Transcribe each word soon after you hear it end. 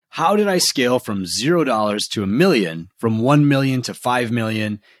How did I scale from $0 to $1 million, from 1 million to 5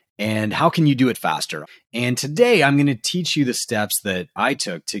 million? And how can you do it faster? And today I'm going to teach you the steps that I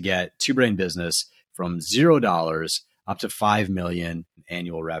took to get Two Brain Business from $0 up to 5 million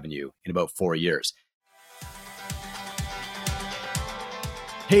annual revenue in about 4 years.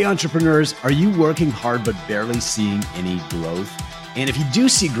 Hey entrepreneurs, are you working hard but barely seeing any growth? And if you do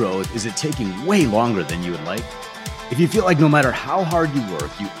see growth, is it taking way longer than you would like? If you feel like no matter how hard you work,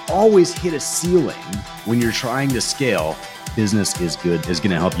 you always hit a ceiling when you're trying to scale, Business is Good is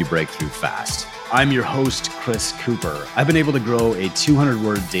going to help you break through fast. I'm your host, Chris Cooper. I've been able to grow a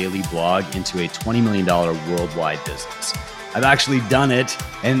 200-word daily blog into a $20 million worldwide business. I've actually done it,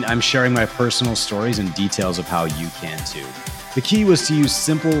 and I'm sharing my personal stories and details of how you can too. The key was to use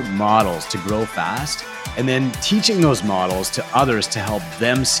simple models to grow fast, and then teaching those models to others to help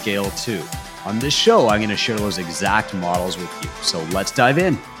them scale too. On this show, I'm going to share those exact models with you. So let's dive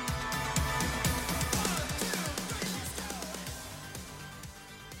in.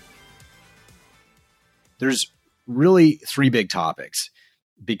 There's really three big topics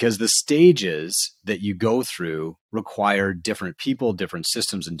because the stages that you go through require different people, different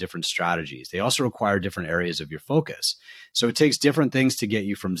systems, and different strategies. They also require different areas of your focus. So it takes different things to get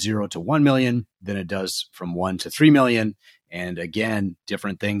you from 0 to 1 million than it does from 1 to 3 million. And again,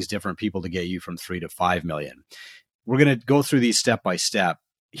 different things, different people to get you from 3 to 5 million. We're going to go through these step by step.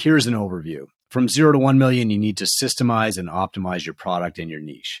 Here's an overview. From 0 to 1 million, you need to systemize and optimize your product and your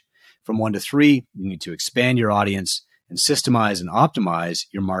niche. From 1 to 3, you need to expand your audience and systemize and optimize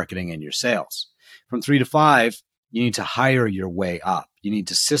your marketing and your sales. From 3 to 5, you need to hire your way up. You need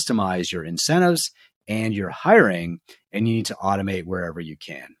to systemize your incentives and your hiring, and you need to automate wherever you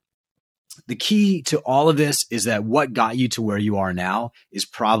can. The key to all of this is that what got you to where you are now is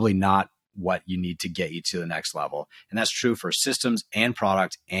probably not what you need to get you to the next level. And that's true for systems and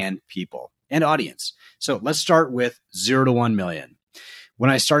product and people and audience. So let's start with 0 to 1 million. When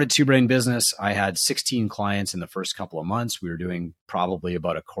I started Two Brain Business, I had 16 clients in the first couple of months. We were doing probably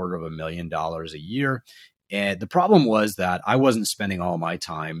about $250,000 a year. And the problem was that I wasn't spending all my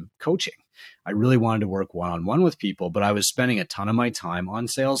time coaching. I really wanted to work one-on-one with people, but I was spending a ton of my time on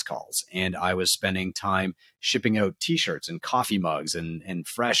sales calls, and I was spending time shipping out t-shirts and coffee mugs and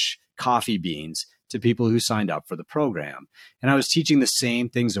fresh coffee beans to people who signed up for the program. And I was teaching the same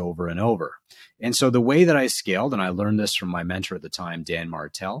things over and over. And so the way that I scaled, and I learned this from my mentor at the time, Dan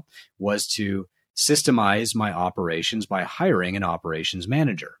Martell, was to systemize my operations by hiring an operations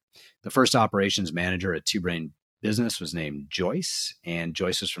manager. The first operations manager at Two Brain Business was named Joyce, and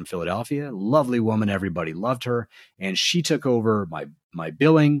Joyce was from Philadelphia. Lovely woman, everybody loved her. And she took over my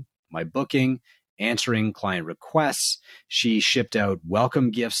billing, my booking, answering client requests. She shipped out welcome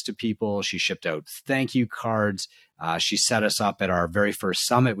gifts to people. She shipped out thank you cards. She set us up at our very first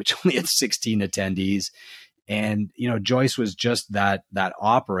summit, which only had 16 attendees. And, Joyce was just that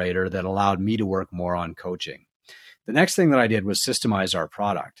operator that allowed me to work more on coaching. The next thing that I did was systemize our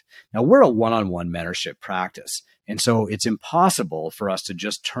product. Now, we're a one-on-one mentorship practice, and so it's impossible for us to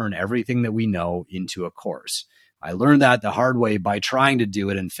just turn everything that we know into a course. I learned that the hard way by trying to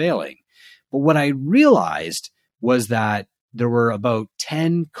do it and failing. But what I realized was that there were about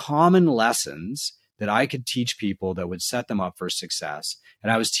 10 common lessons that I could teach people that would set them up for success.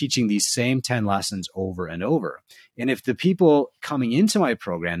 And I was teaching these same 10 lessons over and over. And if the people coming into my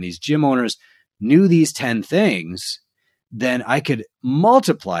program, these gym owners, knew these 10 things, then I could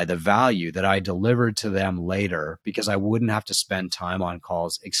multiply the value that I delivered to them later because I wouldn't have to spend time on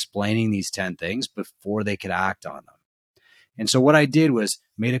calls explaining these 10 things before they could act on them. And so what I did was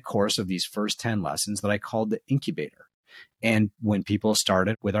made a course of these first 10 lessons that I called the incubator. And when people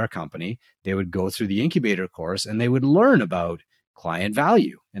started with our company, they would go through the incubator course and they would learn about client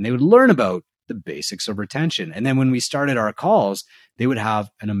value and they would learn about the basics of retention. And then when we started our calls, they would have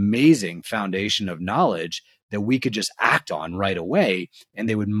an amazing foundation of knowledge that we could just act on right away. And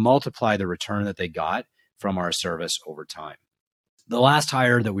they would multiply the return that they got from our service over time. The last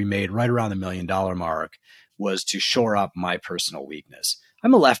hire that we made right around the $1 million mark was to shore up my personal weakness.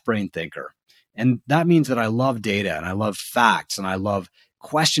 I'm a left brain thinker. And that means that I love data and I love facts and I love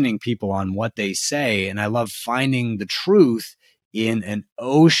questioning people on what they say. And I love finding the truth in an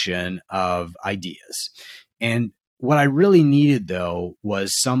ocean of ideas. And what I really needed, though,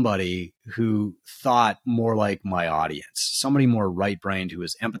 was somebody who thought more like my audience, somebody more right-brained, who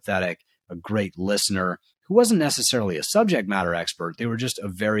was empathetic, a great listener, who wasn't necessarily a subject matter expert. They were just a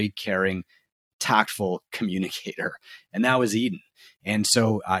very caring, tactful communicator. And that was Eden. And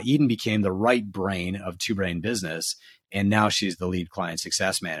so Eden became the right brain of Two Brain Business. And now she's the lead client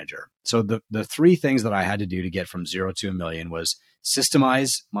success manager. So the three things that I had to do to get from 0 to $1 million was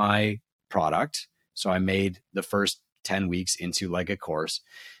systemize my product. So I made the first 10 weeks into like a course,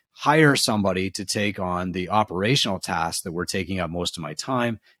 hire somebody to take on the operational tasks that were taking up most of my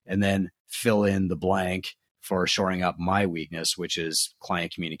time, and then fill in the blank for shoring up my weakness, which is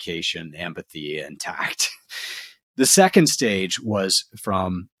client communication, empathy, and tact. The second stage was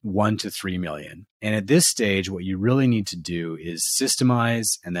from 1 to 3 million. And at this stage, what you really need to do is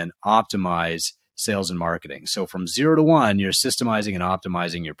systemize and then optimize sales and marketing. So from 0 to 1, you're systemizing and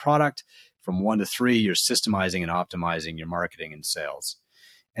optimizing your product. From 1 to 3, you're systemizing and optimizing your marketing and sales.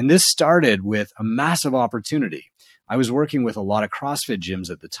 And this started with a massive opportunity. I was working with a lot of CrossFit gyms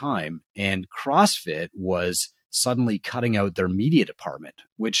at the time, and CrossFit was suddenly cutting out their media department,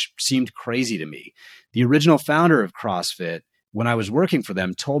 which seemed crazy to me. The original founder of CrossFit, when I was working for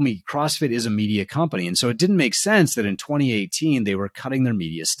them, told me CrossFit is a media company. And so it didn't make sense that in 2018, they were cutting their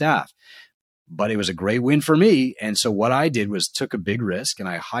media staff. But it was a great win for me. And so what I did was took a big risk, and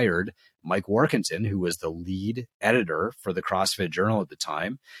I hired Mike Warkentin, who was the lead editor for the CrossFit Journal at the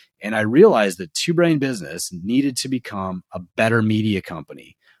time. And I realized that Two Brain Business needed to become a better media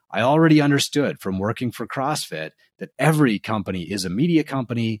company. I already understood from working for CrossFit that every company is a media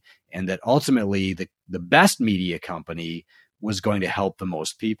company, and that ultimately the best media company was going to help the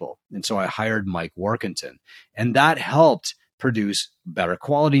most people. And so I hired Mike Warkentin, and that helped produce better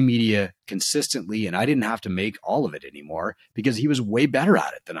quality media consistently. And I didn't have to make all of it anymore because he was way better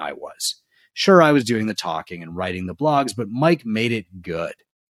at it than I was. Sure, I was doing the talking and writing the blogs, but Mike made it good.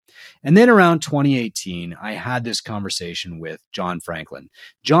 And then around 2018, I had this conversation with John Franklin.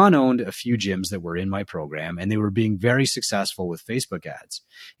 John owned a few gyms that were in my program, and they were being very successful with Facebook ads.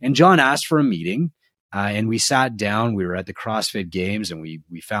 And John asked for a meeting, and we sat down. We were at the CrossFit Games, and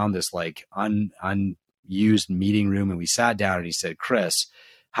we found this like unused meeting room, and we sat down, and he said, "Chris,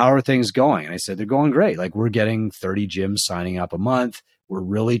 how are things going?" And I said, "They're going great. Like, we're getting 30 gyms signing up a month. We're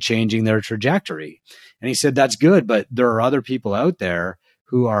really changing their trajectory." And he said, "That's good, but there are other people out there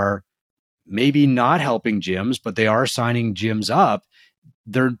who are maybe not helping gyms, but they are signing gyms up.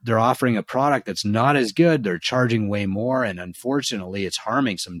 They're offering a product that's not as good. They're charging way more. And unfortunately, it's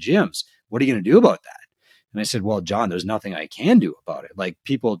harming some gyms. What are you going to do about that?" And I said, "Well, John, there's nothing I can do about it. Like,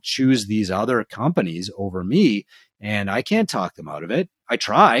 people choose these other companies over me, and I can't talk them out of it. I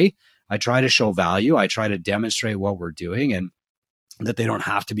try to show value. I try to demonstrate what we're doing, and that they don't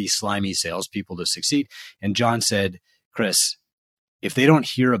have to be slimy salespeople to succeed." And John said, "Chris, if they don't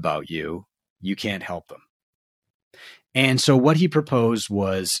hear about you, you can't help them." And so what he proposed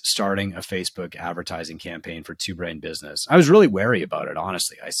was starting a Facebook advertising campaign for Two Brain Business. I was really wary about it,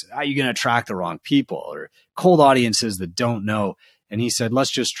 honestly. I said, "Are you going to attract the wrong people or cold audiences that don't know?" And he said,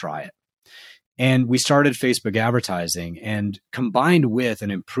 "Let's just try it." And we started Facebook advertising, and combined with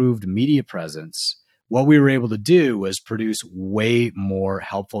an improved media presence, what we were able to do was produce way more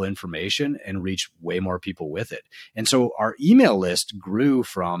helpful information and reach way more people with it. And so our email list grew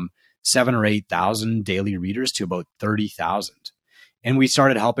from 7,000 or 8,000 daily readers to about 30,000. And we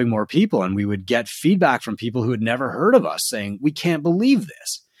started helping more people, and we would get feedback from people who had never heard of us saying, "We can't believe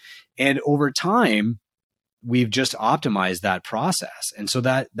this." And over time, we've just optimized that process. And so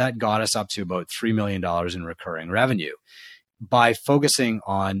that got us up to about $3 million in recurring revenue by focusing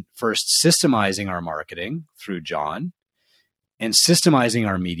on first systemizing our marketing through John, and systemizing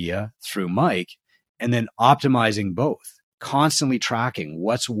our media through Mike, and then optimizing both, constantly tracking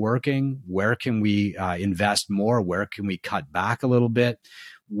what's working, where can we invest more, where can we cut back a little bit,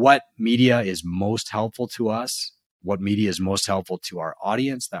 what media is most helpful to us, what media is most helpful to our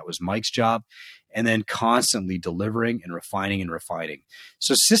audience. That was Mike's job. And then constantly delivering and refining and refining.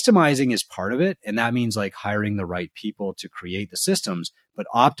 So systemizing is part of it. And that means like hiring the right people to create the systems, but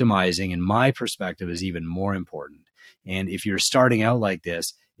optimizing, in my perspective, is even more important. And if you're starting out like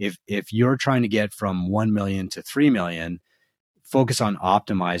this, if you're trying to get from 1 million to 3 million, focus on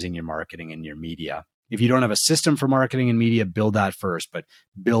optimizing your marketing and your media. If you don't have a system for marketing and media, build that first, but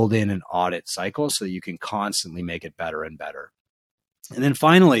build in an audit cycle so that you can constantly make it better and better. And then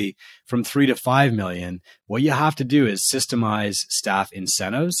finally, from 3 to 5 million, what you have to do is systemize staff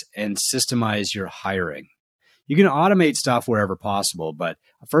incentives and systemize your hiring. You can automate stuff wherever possible, but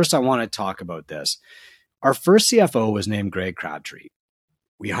first I want to talk about this. Our first CFO was named Greg Crabtree.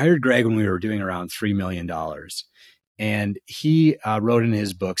 We hired Greg when we were doing around $3 million. And he wrote in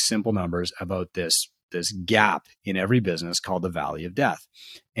his book, Simple Numbers, about this gap in every business called the Valley of Death.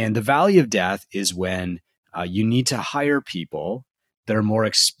 And the Valley of Death is when you need to hire people that are more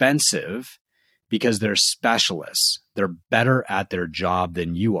expensive because they're specialists. They're better at their job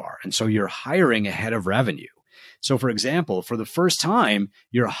than you are. And so you're hiring ahead of revenue. So for example, for the first time,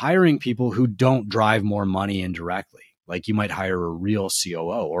 you're hiring people who don't drive more money indirectly. Like you might hire a real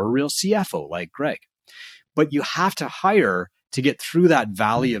COO or a real CFO like Greg. But you have to hire to get through that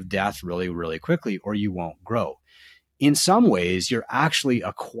valley of death really, really quickly, or you won't grow. In some ways, you're actually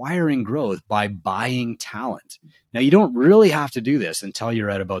acquiring growth by buying talent. Now, you don't really have to do this until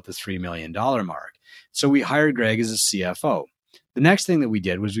you're at about the $3 million mark. So we hired Greg as a CFO. The next thing that we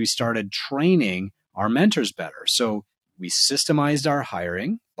did was we started training our mentors better. So we systemized our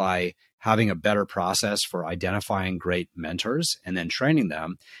hiring by having a better process for identifying great mentors and then training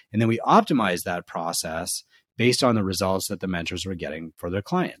them. And then we optimized that process based on the results that the mentors were getting for their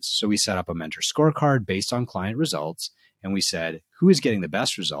clients. So we set up a mentor scorecard based on client results, and we said, who is getting the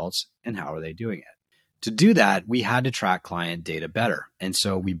best results and how are they doing it? To do that, we had to track client data better. And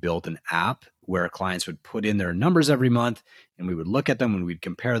so we built an app where clients would put in their numbers every month, and we would look at them and we'd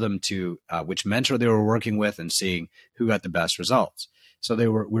compare them to which mentor they were working with and seeing who got the best results. So we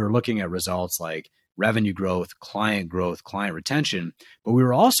were looking at results like revenue growth, client retention, but we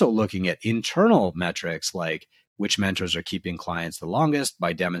were also looking at internal metrics like which mentors are keeping clients the longest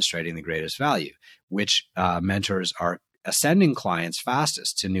by demonstrating the greatest value, which mentors are ascending clients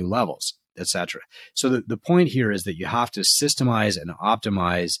fastest to new levels, etc. So the point here is that you have to systemize and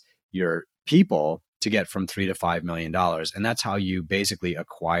optimize your people to get from $3 to $5 million. And that's how you basically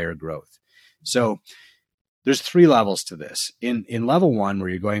acquire growth. So there's 3 levels to this. In level 1, where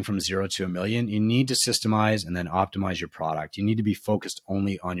you're going from 0 to $1 million, you need to systemize and then optimize your product. You need to be focused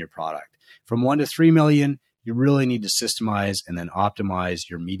only on your product. From 1 to 3 million, you really need to systemize and then optimize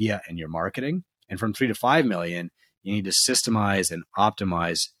your media and your marketing. And from 3 to 5 million, you need to systemize and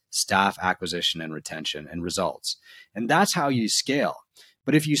optimize staff acquisition and retention and results. And that's how you scale.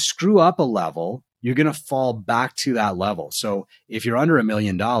 But if you screw up a level, you're going to fall back to that level. So if you're under $1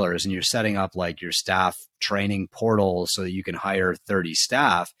 million and you're setting up like your staff training portal so that you can hire 30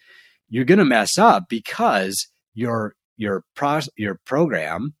 staff, you're going to mess up because your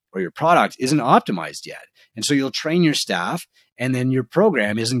program or your product isn't optimized yet. And so you'll train your staff and then your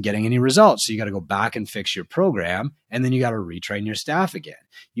program isn't getting any results. So you got to go back and fix your program, and then you got to retrain your staff again.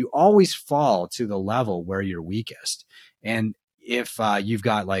 You always fall to the level where you're weakest. And if you've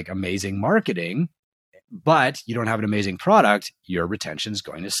got like amazing marketing, but you don't have an amazing product, your retention is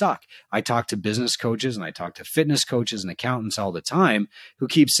going to suck. I talk to business coaches and I talk to fitness coaches and accountants all the time who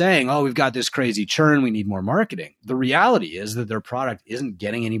keep saying, oh, we've got this crazy churn, we need more marketing. The reality is that their product isn't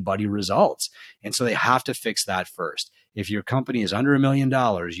getting anybody results. And so they have to fix that first. If your company is under $1 million,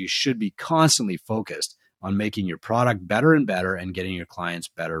 you should be constantly focused on making your product better and better and getting your clients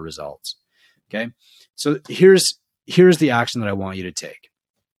better results. Okay. So here's the action that I want you to take.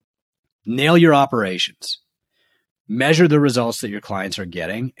 Nail your operations. Measure the results that your clients are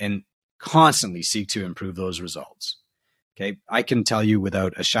getting and constantly seek to improve those results. Okay. I can tell you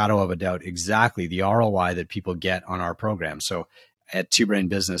without a shadow of a doubt exactly the ROI that people get on our program. So at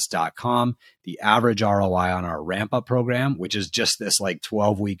twobrainbusiness.com, the average ROI on our ramp up program, which is just this like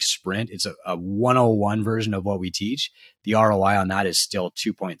 12-week sprint, it's a 101 version of what we teach. The ROI on that is still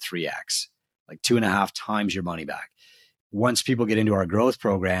 2.3x, like 2.5 times your money back. Once people get into our growth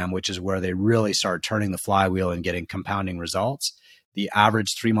program, which is where they really start turning the flywheel and getting compounding results, the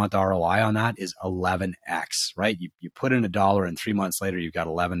average 3-month ROI on that is 11x, right? You put in $1 and 3 months later, you've got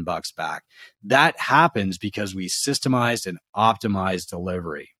 $11 back. That happens because we systemized and optimized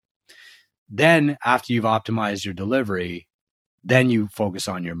delivery. Then after you've optimized your delivery, then you focus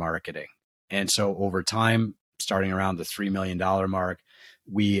on your marketing. And so over time, starting around the $3 million mark,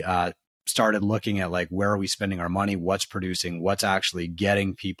 we started looking at like, where are we spending our money? What's producing? What's actually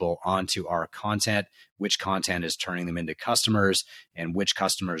getting people onto our content? Which content is turning them into customers, and which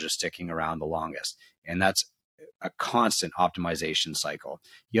customers are sticking around the longest? And that's a constant optimization cycle.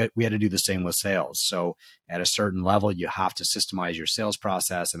 Yet we had to do the same with sales. So at a certain level, you have to systemize your sales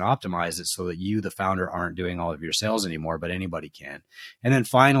process and optimize it so that you, the founder, aren't doing all of your sales anymore, but anybody can. And then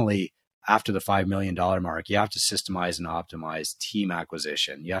finally, after the $5 million mark, you have to systemize and optimize team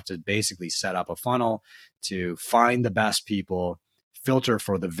acquisition. You have to basically set up a funnel to find the best people, filter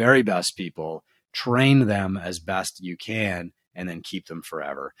for the very best people, train them as best you can, and then keep them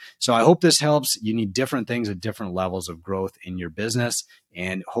forever. So I hope this helps. You need different things at different levels of growth in your business.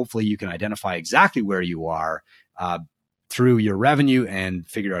 And hopefully you can identify exactly where you are through your revenue and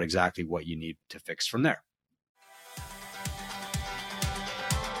figure out exactly what you need to fix from there.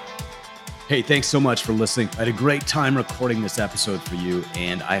 Hey, thanks so much for listening. I had a great time recording this episode for you,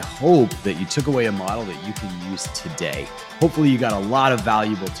 and I hope that you took away a model that you can use today. Hopefully you got a lot of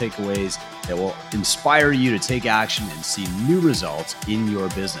valuable takeaways that will inspire you to take action and see new results in your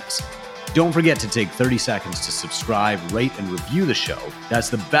business. Don't forget to take 30 seconds to subscribe, rate, and review the show. That's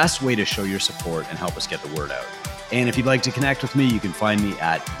the best way to show your support and help us get the word out. And if you'd like to connect with me, you can find me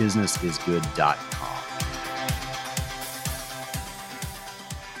at businessisgood.com.